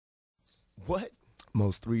What?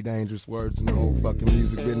 Most 3 dangerous words in the whole fucking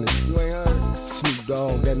music business. You ain't heard? Snoop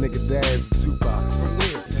Dogg, that nigga Daz, Tupac.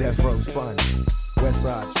 Death Row's finest. West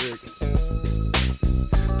Side Trick.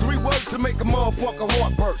 3 words to make a motherfucker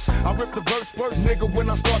heart burst. I rip the verse first, nigga, when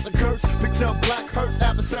I start to curse. Picture black hurts,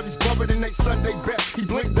 adversaries buried in they Sunday best. He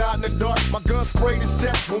blinked out in the dark, my gun sprayed his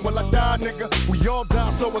chest. When will I die, nigga? We all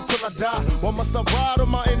die, so until I die, why must I ride on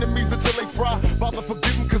my enemies until they fry? Father,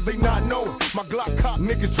 forgive them cause they not knowing. My Glock cock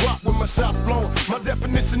niggas drop when my shots flowing. My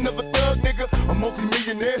definition of a thug, nigga, a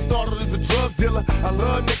multi-millionaire, started as a drug dealer. I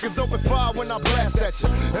love niggas open fire when I blast at you.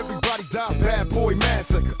 Everybody dies, bad boy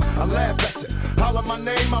massacre. I laugh at you, holler my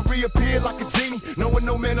name, I reappear like a genie, knowing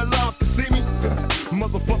no man alive can see me.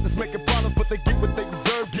 Motherfuckers making problems, but they get what they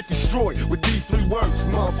deserve, get destroyed with these 3 words,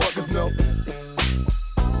 motherfuckers know.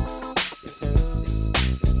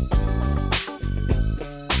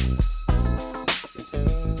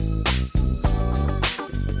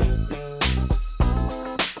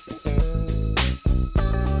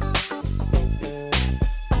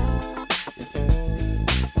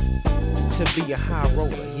 To be a high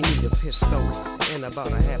roller, you need a pistol and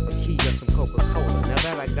about a half a key of some Coca-Cola. Now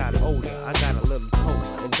that I got older, I got a little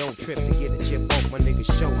colder, and don't trip to get a chip off my nigga's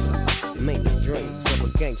shoulder. Make dreams of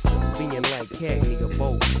a gangster, being like Cagney or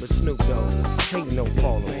Bold, but Snoop Dogg ain't no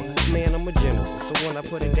follower. Man, I'm a general, so when I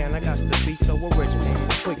put it down, I got to be so original,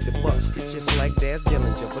 quick to bust, just like Daz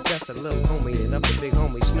Dillinger. But that's the little homie, and I'm the big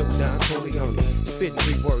homie, Snoop Don Corleone. Spitting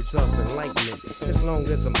 3 words up enlightenment. As long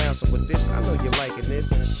as I'm bouncing with this, I know you're liking this.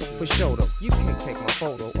 For sure though, you can't take my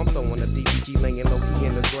photo. I'm throwing a DVG laying low-key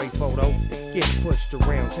in a gray photo. Getting pushed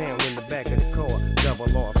around town in the back of the car.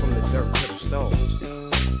 Double off from the dirt to the stars.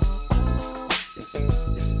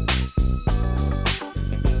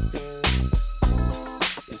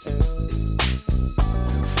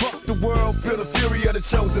 World, feel the fury of the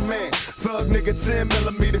chosen man. Thug nigga,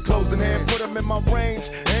 10mm closing hand. Put him in my range,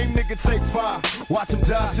 aim nigga, take 5. Watch him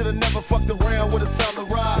die, should've never fucked around with a sound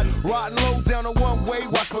to ride. Riding low down a one-way,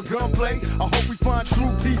 watch for gunplay. I hope we find true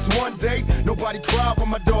peace one day. Nobody cried when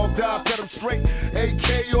my dog died, set him straight.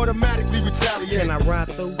 AK automatically retaliate. Can I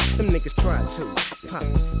ride through? Them niggas try to. Pop,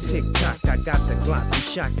 tick-tock, I got the Glock. We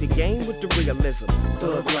shock the game with the realism.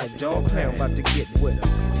 Thug like dog pound, about to get with 'em.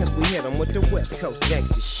 Cause we hit 'em with the West Coast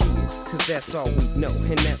gangsta shit. Cause that's all we know,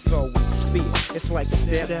 and that's all we spit. It's like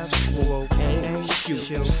step, swoop, and shoot.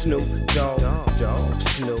 Snoop, dog,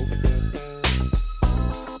 Snoop.